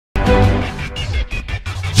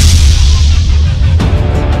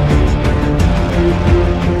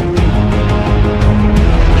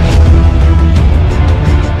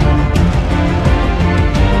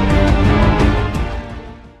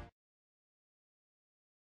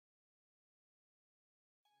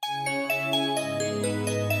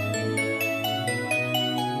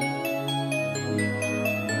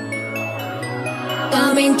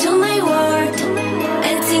into my world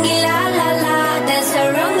and singing la la la, dance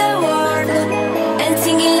around the world and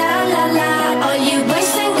singing la la la. All you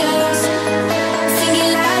boys and girls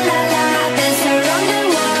singing la la la, dance around the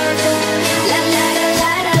world. La la la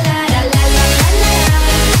la la la la la la la.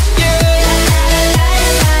 Yeah. La la la la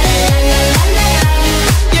la la la la.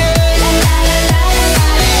 Yeah. La la la la la la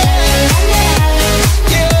la.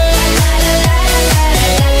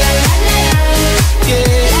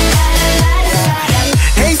 Yeah.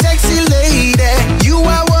 Hey sexy lady, you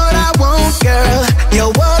are what I want, girl.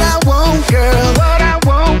 You're what I want, girl. What I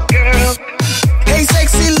want, girl. Hey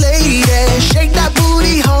sexy lady, shake that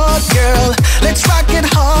booty hard, girl. Let's rock it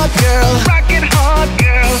hard, girl. Rock it hard,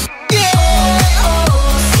 girl. Yeah.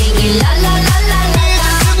 Oh, singing la la la la la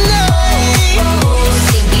la. Oh,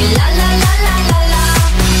 singing la la la la la la.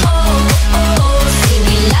 Oh,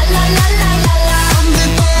 singing la la la la la la. On the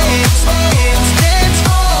dance, dance, dance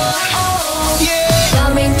floor. Yeah.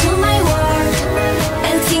 Coming to my world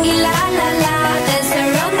and singing la la la, dance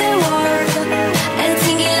around the world and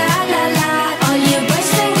singing la la la. All you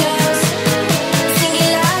boys and girls singing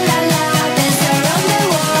la la la, dance around the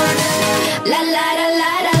world. La la la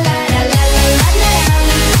la la la la la la la.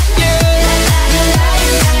 Yeah. La la la la la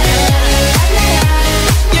la la la.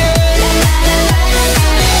 Yeah. La la la la la la la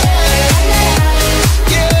la.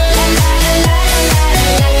 Yeah. La la la la la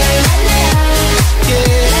la la la.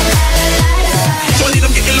 Shorty,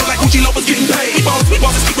 them getting low like Gucci lovers getting paid. We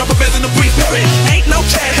bosses keep rubber bands in the brief period. Ain't no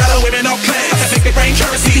chat, got a women off class. I make it rain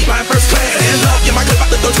currency, flying first class. Stand up, yeah, my clip out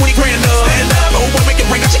to throw 20 grand up. Stand up, oh boy, make it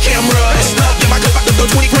bring out your camera. Stand up, yeah, my clip out to throw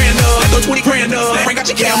 20 grand up. Throw 20 grand up, bring out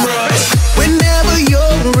your camera. Whenever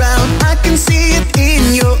you're around, I can see it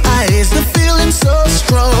in your eyes. The feeling so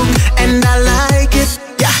strong, and I like it.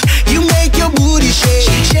 Yeah, you make your booty shake,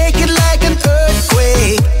 shake it like an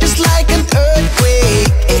earthquake, just like an earthquake.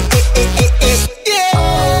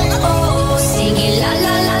 Yeah. Oh, singing la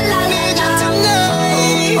la la la la la.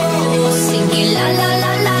 Oh, singing la la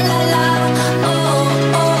la la la la. Oh,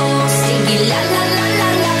 singing la la la la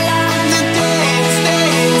la la. The dance,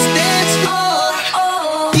 dance, dance floor. Oh,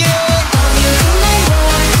 Yeah. coming to my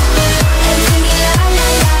world and singing la la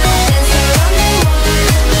la, dance around the world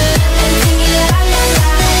and singing la la la.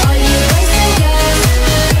 All you boys and girls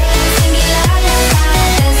singing la la la,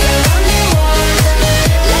 dance around the world.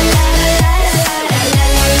 La la la la la la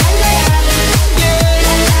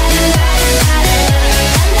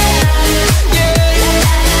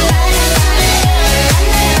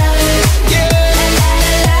la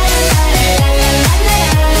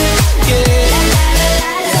la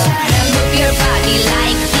la. Move your body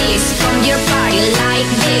like this, from your body like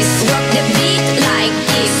this, rock the beat like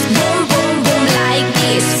this, boom boom boom like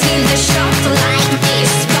this, feel the shock like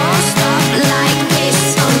this, don't stop like this,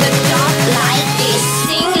 on the top like this,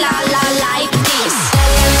 sing la la like this.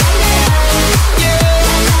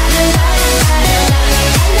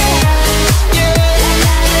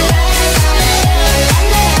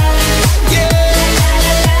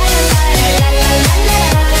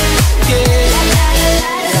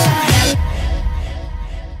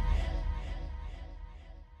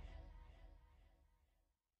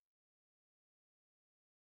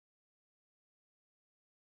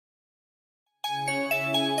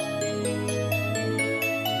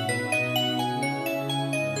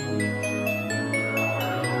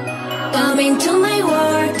 Coming to my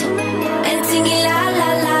world and singing la la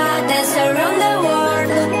la, dance around the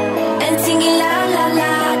world and singing la la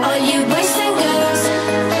la. All you boys and girls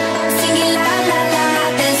singing la la la,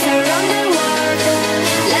 dance around the world.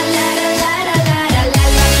 La la la la la la la la la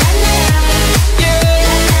la. Yeah.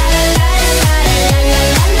 La la la la la la la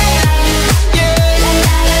la la. Yeah. La la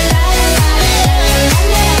la la la la la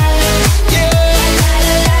la. Yeah. La la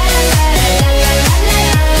la la la la la la.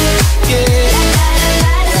 Yeah.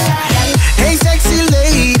 Hey sexy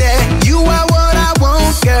lady,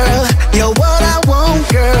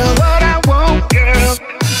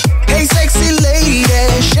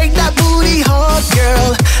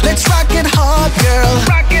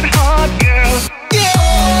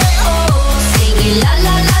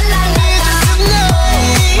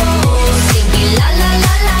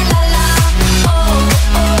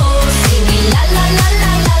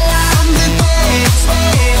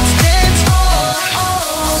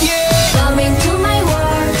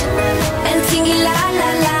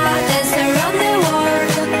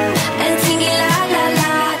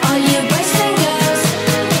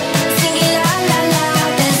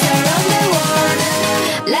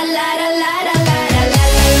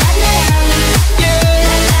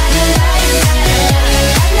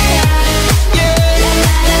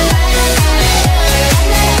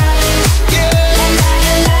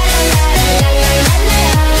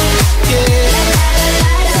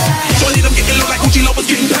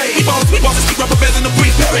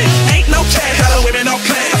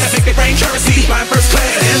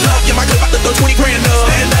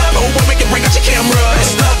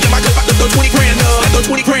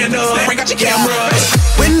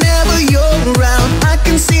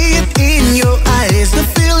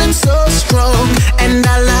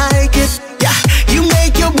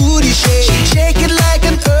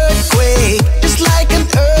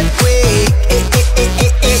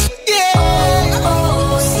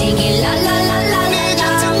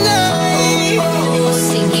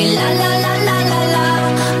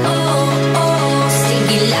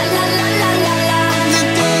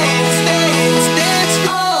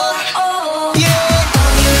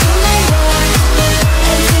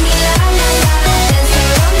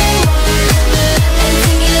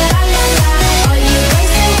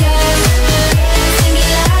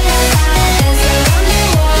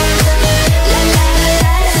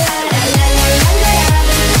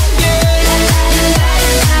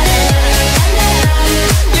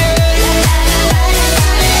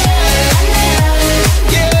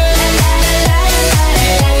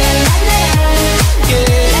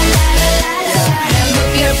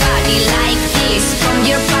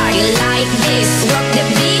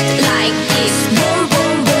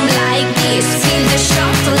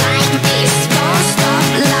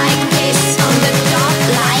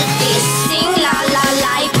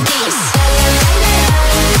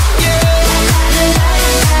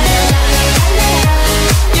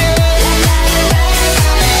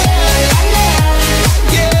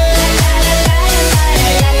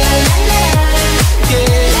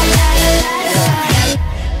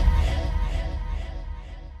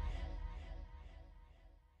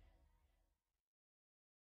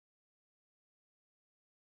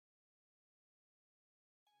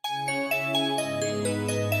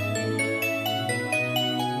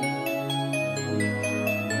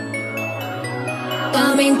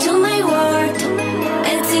 Coming to my world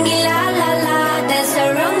and singing la la la, dance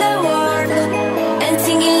around the world and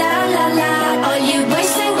singing la la la. All you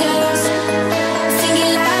boys and girls,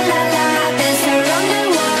 singing la la la, dance around the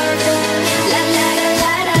world. La la la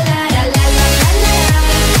la la la la la la la.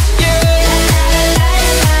 Yeah. La la la la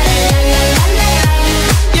la la la la.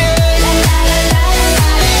 Yeah. La la la la la la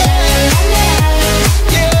la la.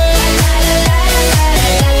 Yeah. La la la la la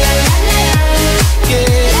la la.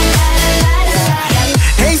 Yeah.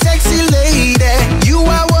 Hey sexy lady, you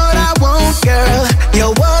are what I want, girl.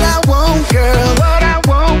 You're what I want, girl. What I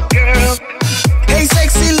want, girl. Hey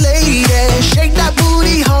sexy lady, shake that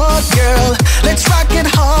booty hard, girl. Let's rock it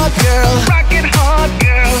hard, girl. Rock it hard,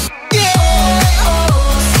 girl. Yeah.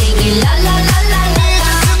 Singing la la la la la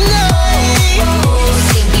la.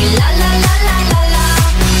 Singing la la la la la la.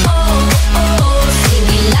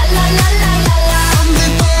 Singing la la la la la la. The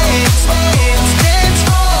dance, dance, dance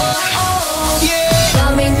floor. Yeah.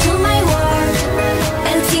 Coming to my world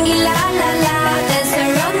and singing la la la, dance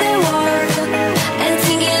around the world and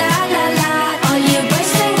singing la la la. All you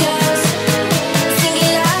boys and girls,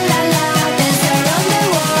 singing la la la, dance around the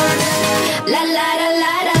world. La la la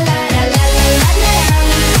la la la la la la la.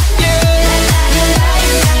 Yeah. La la la la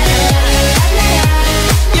la la la la.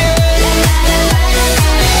 Yeah. La la la la la la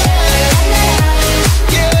la la.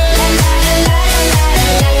 Yeah. La la la la la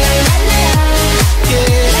la la la.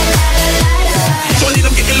 Shorty,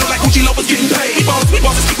 them getting low like Gucci lovers getting paid. We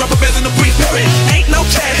bosses keep rubber bands in the brief period. Ain't no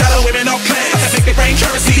chat, got a women off class. I make it rain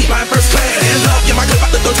currency, flying first class. Stand up, yeah, my clip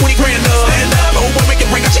about to throw 20 grand up. Stand up, oh boy, make it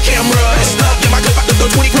bring out your camera. Stand up, yeah, my clip about to throw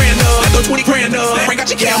 20 grand up. Throw 20 grand up, bring out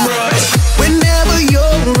your camera.